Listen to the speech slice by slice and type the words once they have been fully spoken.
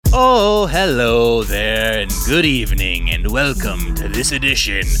Oh, hello there, and good evening, and welcome to this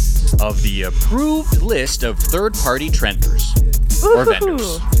edition of the approved list of third-party trenders. Or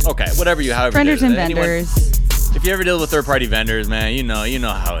vendors. Okay, however you Trendors and vendors. If you ever deal with third-party vendors, man, you know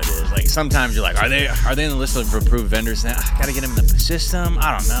how it is. Like, sometimes you're like, are they in the list of approved vendors? Now, I gotta get them in the system.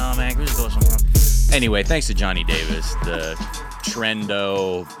 I don't know, man. Can we just go somewhere? Anyway, thanks to Johnny Davis, the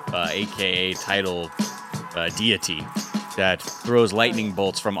Trendo, aka title deity, that throws lightning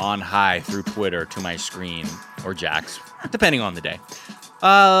bolts from on high through Twitter to my screen, or Jack's, depending on the day.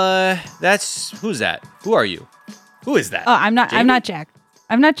 Who's that? Who are you? Who is that? Oh, I'm not Jack.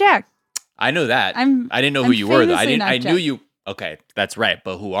 I'm not Jack. I know that. I didn't know who you were though. I knew you. Okay, that's right.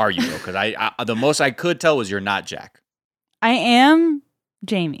 But who are you though? Because I the most I could tell was you're not Jack. I am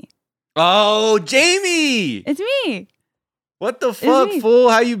Jamie. Oh, Jamie! It's me. What the fuck, fool?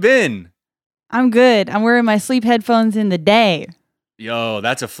 How you been? I'm good. I'm wearing my sleep headphones in the day. Yo,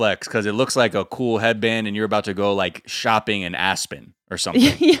 that's a flex because it looks like a cool headband and you're about to go like shopping in Aspen or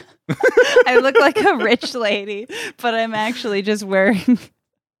something. Yeah. I look like a rich lady, but I'm actually just wearing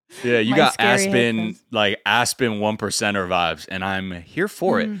you got Aspen, headphones. like Aspen 1%er vibes, and I'm here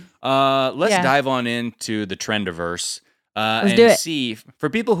for it. Let's dive on into the Trendiverse Let's do it. See, for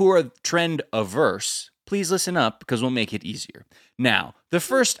people who are trend averse, please listen up because we'll make it easier. Now, the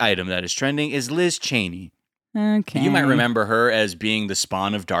first item that is trending is Liz Cheney. Okay. You might remember her as being the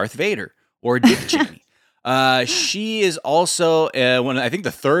spawn of Darth Vader or Dick Cheney. She is also I think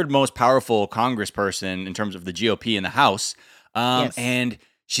the third most powerful congressperson in terms of the GOP in the House. Yes. And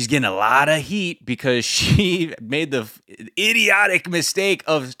she's getting a lot of heat because she made the idiotic mistake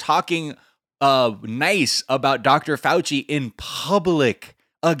of talking nice about Dr. Fauci in public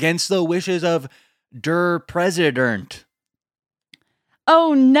against the wishes of der President.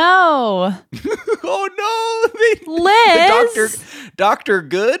 Oh no! Oh no! Liz, Doctor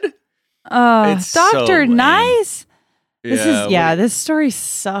Good. It's Doctor so lame. Nice. This story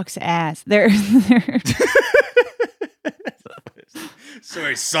sucks ass.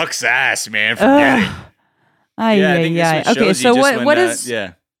 Story sucks ass, man. Forget it. Okay, so what is?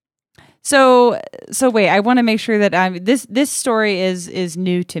 Yeah. So wait, I want to make sure that this story is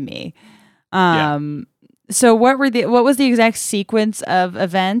new to me. So what was the exact sequence of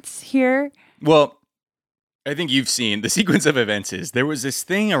events here? Well, I think you've seen the sequence of events is there was this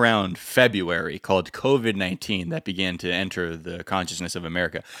thing around February called COVID-19 that began to enter the consciousness of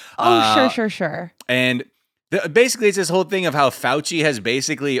America. Oh, sure. And basically it's this whole thing of how Fauci has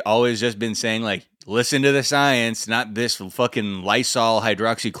basically always just been saying like, listen to the science, not this fucking Lysol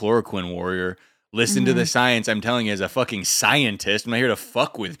hydroxychloroquine warrior. Listen to the science. I'm telling you as a fucking scientist. I'm not here to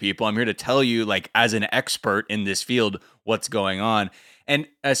fuck with people. I'm here to tell you, like, as an expert in this field, what's going on. And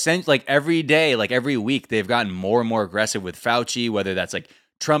essentially, like, every day, like, every week, they've gotten more and more aggressive with Fauci, whether that's, like,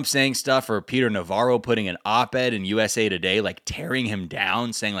 Trump saying stuff or Peter Navarro putting an op-ed in USA Today, like, tearing him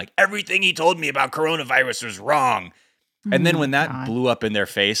down, saying, like, everything he told me about coronavirus was wrong. And then when that blew up in their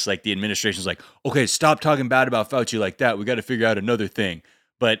face, like, the administration's like, okay, stop talking bad about Fauci like that. We got to figure out another thing.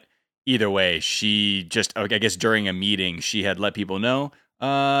 But either way, she just, I guess during a meeting, she had let people know,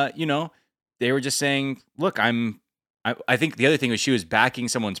 they were just saying, look, I think the other thing was she was backing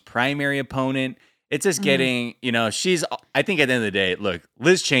someone's primary opponent. It's just getting, I think at the end of the day, look,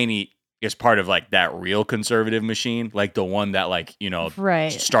 Liz Cheney is part of like that real conservative machine, like the one that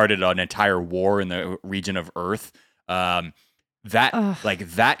started an entire war in the region of Earth. That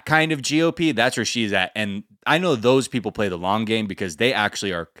kind of GOP, that's where she's at. And I know those people play the long game because they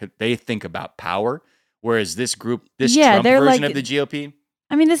actually they think about power. Whereas this Trump version of the GOP.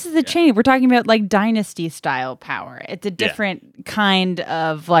 I mean, this is the Cheney. We're talking about like dynasty style power. It's a different kind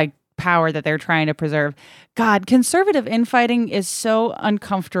of like power that they're trying to preserve. God, conservative infighting is so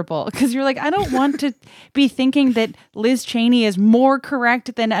uncomfortable because you're like, I don't want to be thinking that Liz Cheney is more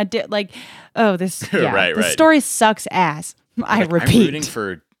correct than the story sucks ass. I repeat. I'm rooting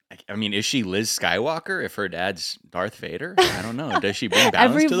for. I mean, is she Liz Skywalker if her dad's Darth Vader? I don't know. Does she bring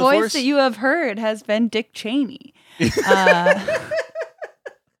balance Every to the voice Force? that you have heard has been Dick Cheney. Shit.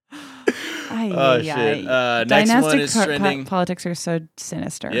 Next one is trending. Politics are so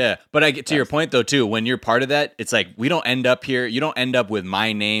sinister. Yeah, but I get to your point though too. When you're part of that, it's like we don't end up here. You don't end up with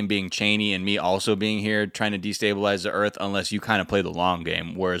my name being Cheney and me also being here trying to destabilize the Earth unless you kind of play the long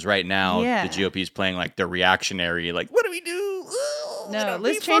game. Whereas right now, the GOP is playing like the reactionary. Like, what do we do? No,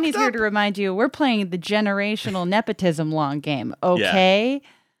 Liz Cheney's here to remind you we're playing the generational nepotism long game. Okay.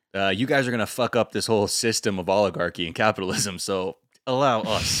 Yeah. You guys are gonna fuck up this whole system of oligarchy and capitalism. So allow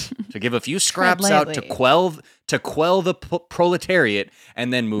us to give a few scraps out to quell the proletariat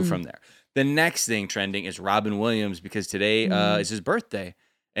and then move from there. The next thing trending is Robin Williams because today is his birthday.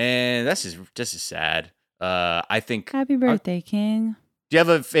 And that's just as sad. I think. Happy birthday, King. Do you have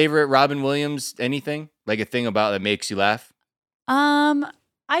a favorite Robin Williams? Anything like a thing about that makes you laugh? I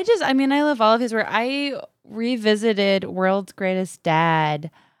love all of his work. I revisited World's Greatest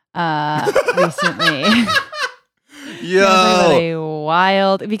Dad recently. Yo, really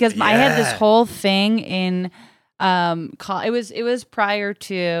wild because I had this whole thing in it was prior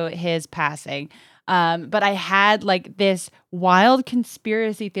to his passing. But I had like this wild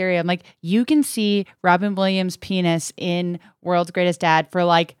conspiracy theory. I'm like, you can see Robin Williams' penis in World's Greatest Dad for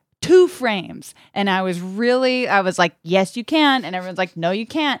like 2 frames. And I was like, yes, you can. And everyone's like, no, you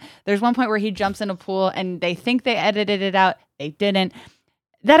can't. There's one point where he jumps in a pool and they think they edited it out. They didn't.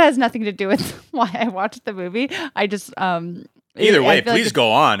 That has nothing to do with why I watched the movie. I just, either way, please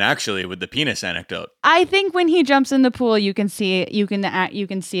go on actually with the penis anecdote. I think when he jumps in the pool, you can see it, you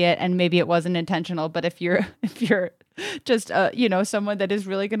can see it, and maybe it wasn't intentional. But if you're just someone that is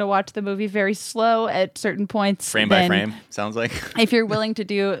really going to watch the movie very slow at certain points, frame by frame, sounds like. If you're willing to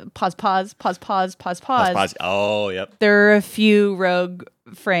do pause. Oh, yep. There are a few rogue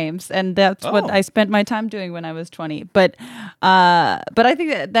frames, and that's what I spent my time doing when I was 20. But I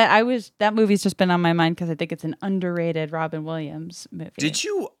think that movie's just been on my mind because I think it's an underrated Robin Williams movie. Did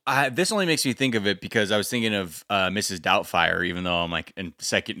you? This only makes me think of it because I was thinking of Mrs. Doubtfire, even though I'm like in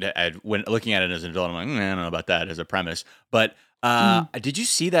second when looking at it as an adult, I'm like, I don't know about that as a premise. But did you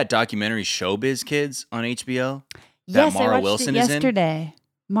see that documentary Showbiz Kids on HBO? Yes, I watched Wilson it yesterday.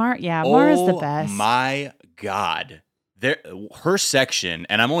 Mara's the best. Oh my God. Her section,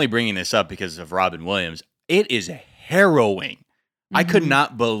 and I'm only bringing this up because of Robin Williams, it is harrowing. Mm-hmm. I could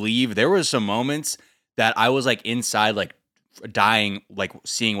not believe there were some moments that I was like inside, like dying, like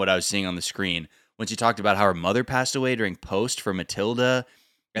seeing what I was seeing on the screen when she talked about how her mother passed away during post for Matilda.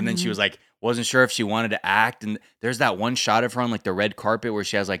 And then she was like, wasn't sure if she wanted to act. And there's that one shot of her on like the red carpet where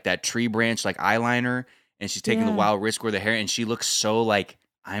she has like that tree branch, like eyeliner, and she's taking the wild risk with her hair. And she looks so like,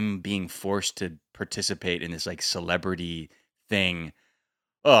 I'm being forced to participate in this like celebrity thing.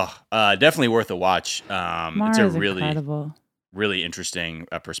 Definitely worth a watch. It's a really interesting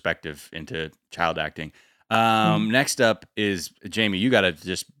perspective into child acting. Next up is Jamie. You got to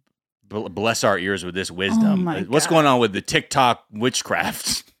just bless our ears with this wisdom. What's going on with the TikTok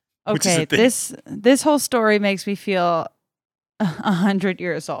witchcraft? Okay, this whole story makes me feel 100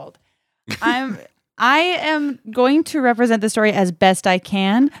 years old. I am going to represent the story as best I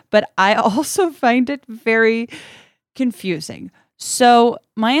can, but I also find it very confusing. So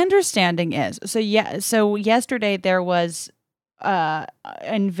my understanding is, so yesterday there was,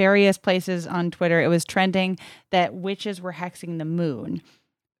 in various places on Twitter, it was trending that witches were hexing the moon.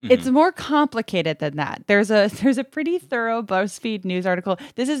 Mm-hmm. It's more complicated than that. There's a pretty thorough BuzzFeed news article.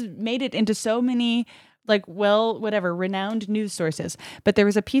 This has made it into so many renowned news sources. But there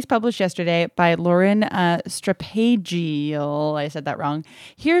was a piece published yesterday by Lauren Strapagiel. I said that wrong.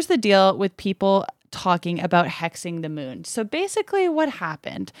 Here's the deal with people talking about hexing the moon. So basically what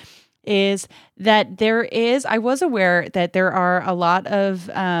happened is that I was aware that there are a lot of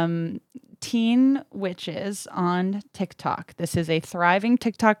teen witches on TikTok. This is a thriving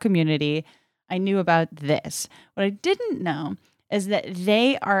TikTok community. I knew about this. What I didn't know is that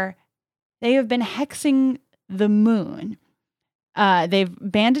they have been hexing the moon. They've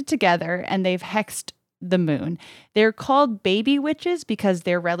banded together and they've hexed the moon. They're called baby witches because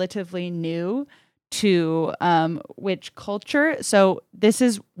they're relatively new to witch culture. So this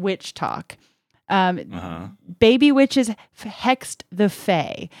is witch talk. Baby witches hexed the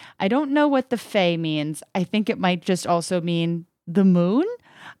fae. I don't know what the fae means. I think it might just also mean the moon.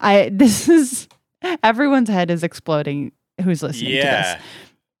 Everyone's head is exploding who's listening to this.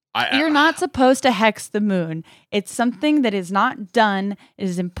 You're not supposed to hex the moon. It's something that is not done. It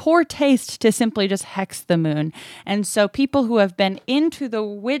is in poor taste to simply just hex the moon. And so people who have been into the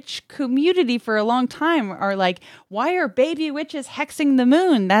witch community for a long time are like, why are baby witches hexing the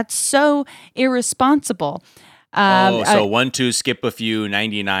moon? That's so irresponsible. So 1, 2, skip a few,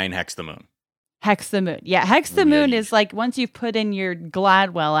 99, hex the moon. Hex the moon. Yeah, hex the moon is like once you've put in your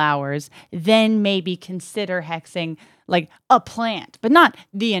Gladwell hours, then maybe consider hexing like a plant, but not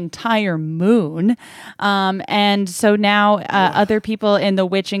the entire moon. And so now other people in the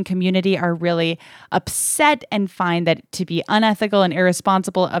witching community are really upset and find that to be unethical and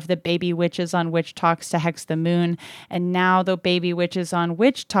irresponsible of the baby witches on Witch Talks to hex the moon. And now the baby witches on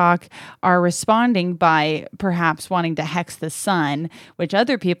Witch Talk are responding by perhaps wanting to hex the sun, which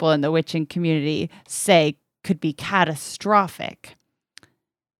other people in the witching community say could be catastrophic.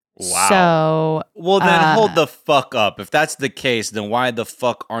 Wow. Well, then hold the fuck up. If that's the case, then why the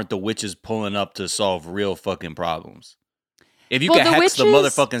fuck aren't the witches pulling up to solve real fucking problems? If you Well, can the hex the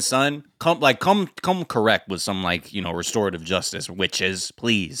witches- motherfucking sun, come correct with some like, restorative justice, witches,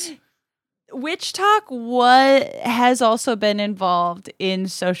 please. Witch talk has also been involved in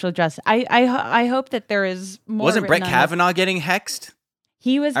social justice. I hope that there is more. Wasn't Brett written on this. Kavanaugh getting hexed?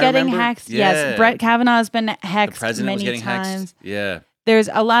 He was I getting remember. hexed. Yeah. Yes, Brett Kavanaugh has been The hexed president was many getting times. hexed. Yeah. There's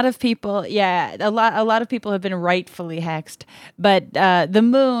a lot of people. Yeah, a lot of people have been rightfully hexed, but the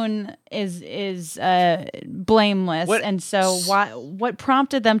moon is blameless, and so what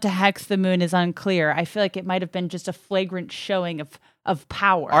prompted them to hex the moon is unclear. I feel like it might have been just a flagrant showing of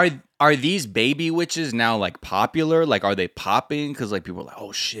power. Are these baby witches now like popular? Like, are they popping? Because like people are like,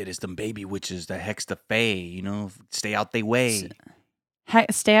 oh shit, it's them baby witches that hex the fae. Stay out they way.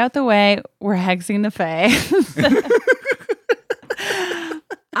 Stay out the way. We're hexing the fae.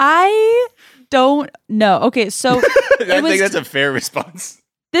 I don't know. Okay, so I think that's a fair response.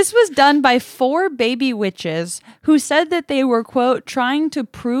 This was done by 4 baby witches who said that they were, quote, trying to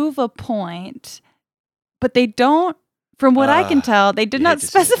prove a point, but they don't, from what I can tell, they did not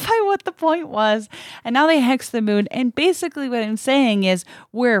specify what the point was. And now they hex the moon. And basically what I'm saying is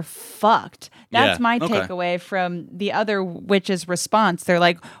we're fucked. That's my takeaway from the other witches' response. They're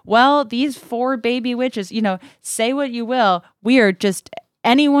like, well, these 4 baby witches, say what you will. We are just...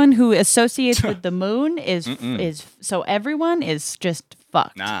 Anyone who associates with the moon is so everyone is just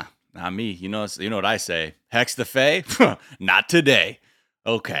fucked. Nah, not me. You know what I say? Hex the fae? Not today.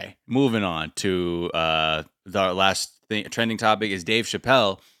 Okay, moving on to the last trending topic is Dave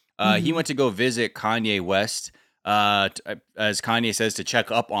Chappelle. He went to go visit Kanye West. As Kanye says, to check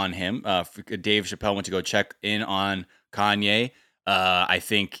up on him. Dave Chappelle went to go check in on Kanye. I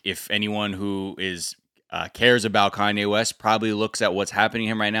think if anyone who is cares about Kanye West probably looks at what's happening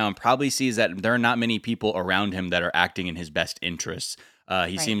to him right now and probably sees that there are not many people around him that are acting in his best interests.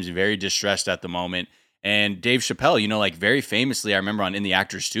 He seems very distressed at the moment. And Dave Chappelle, like very famously, I remember on In the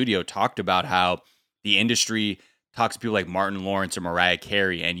Actors Studio, talked about how the industry talks to people like Martin Lawrence or Mariah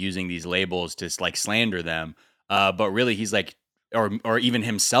Carey and using these labels to like slander them. But really he's like, or even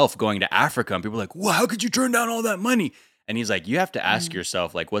himself going to Africa and people are like, well, how could you turn down all that money? And he's like, you have to ask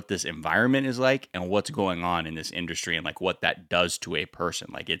yourself like what this environment is like and what's going on in this industry and like what that does to a person.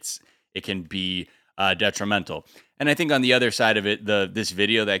 Like it can be detrimental. And I think on the other side of it, this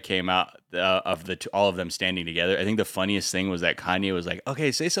video that came out of all of them standing together, I think the funniest thing was that Kanye was like,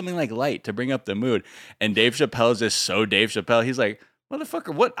 okay, say something like light to bring up the mood. And Dave Chappelle is just so Dave Chappelle. He's like,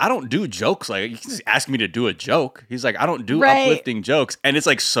 motherfucker, what? I don't do jokes. Like, you can just ask me to do a joke. He's like, I don't do uplifting jokes. And it's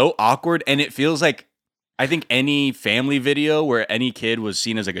like so awkward. And it feels like, I think any family video where any kid was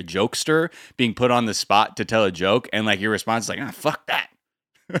seen as like a jokester being put on the spot to tell a joke and like your response is like, fuck that.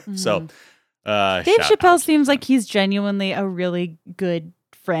 So Dave Chappelle seems like he's genuinely a really good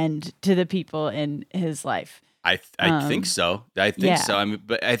friend to the people in his life. I think so. I think so. I mean,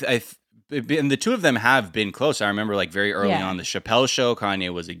 but and the two of them have been close. I remember like very early on the Chappelle show,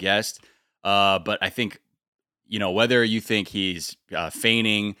 Kanye was a guest. But I think, whether you think he's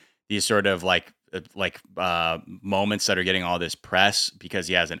feigning these sort of like moments that are getting all this press because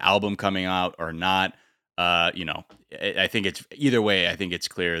he has an album coming out or not, I think it's either way. I think it's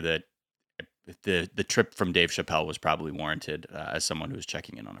clear that the trip from Dave Chappelle was probably warranted as someone who's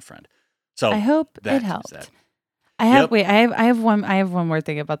checking in on a friend. So I hope it helped. I have one more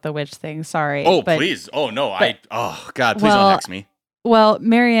thing about the witch thing. Sorry. Oh, please. Oh no. God, please don't hex me. Well,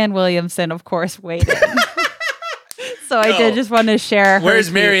 Marianne Williamson, of course, weighed in. So I did just want to share.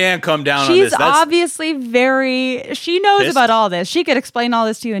 Where's Marianne come down on this? She's obviously she knows about all this. She could explain all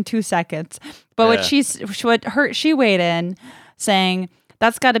this to you in 2 seconds. But she weighed in saying,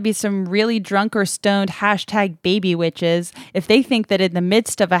 that's got to be some really drunk or stoned #baby witches. If they think that in the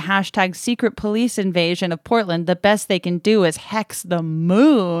midst of a #secret police invasion of Portland, the best they can do is hex the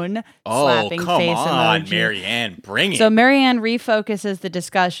moon. Oh, come on, Marianne, bring it. So Marianne refocuses the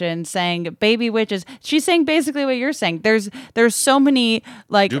discussion, saying baby witches. She's saying basically what you're saying. There's so many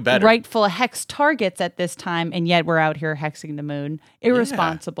like rightful hex targets at this time, and yet we're out here hexing the moon.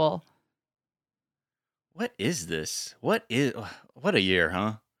 Irresponsible. Yeah. What is this? What a year,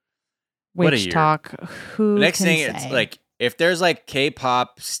 huh? Witch talk. Who next can thing say? It's like if there's like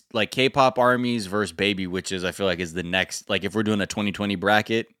K-pop armies versus baby witches, I feel like is the next, like if we're doing a 2020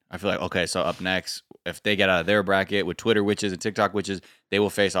 bracket, I feel like okay, so up next, if they get out of their bracket with Twitter witches and TikTok witches, they will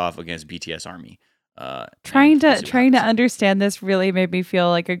face off against BTS army. Trying to understand this really made me feel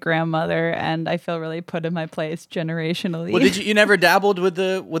like a grandmother, and I feel really put in my place generationally. Well, you never dabbled with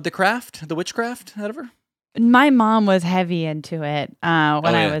the witchcraft ever? My mom was heavy into it when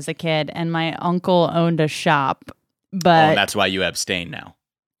I was a kid, and my uncle owned a shop. But and that's why you abstain now.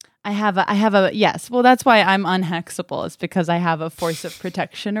 I have a yes. Well, that's why I'm unhexable. It's because I have a force of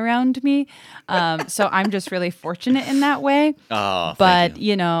protection around me. So I'm just really fortunate in that way. Oh, but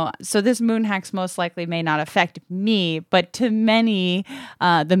so this moon hex most likely may not affect me, but to many,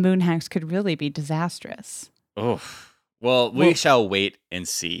 the moon hex could really be disastrous. Oh, well, we shall wait and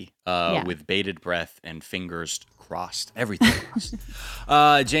see. With bated breath and fingers crossed, everything crossed.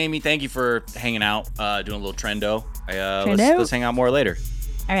 Jamie, thank you for hanging out, doing a little trendo. Let's hang out more later.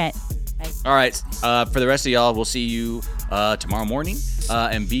 All right. Bye. All right. For the rest of y'all, we'll see you tomorrow morning.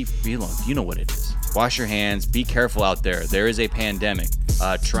 And be you know what it is. Wash your hands. Be careful out there. There is a pandemic.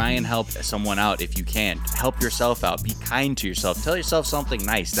 Try and help someone out if you can. Help yourself out. Be kind to yourself. Tell yourself something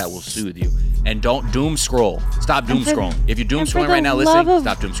nice that will soothe you. And don't doom scroll. Stop doom scrolling. If you're doom scrolling right now listening,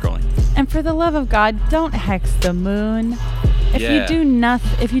 stop doom scrolling. And for the love of God, don't hex the moon. If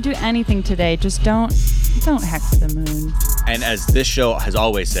you do anything today, just don't hex the moon. And as this show has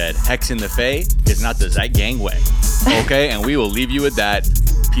always said, hexing the fae is not the Zeit Gang way. Okay? And we will leave you with that.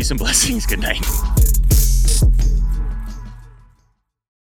 Peace and blessings. Good night.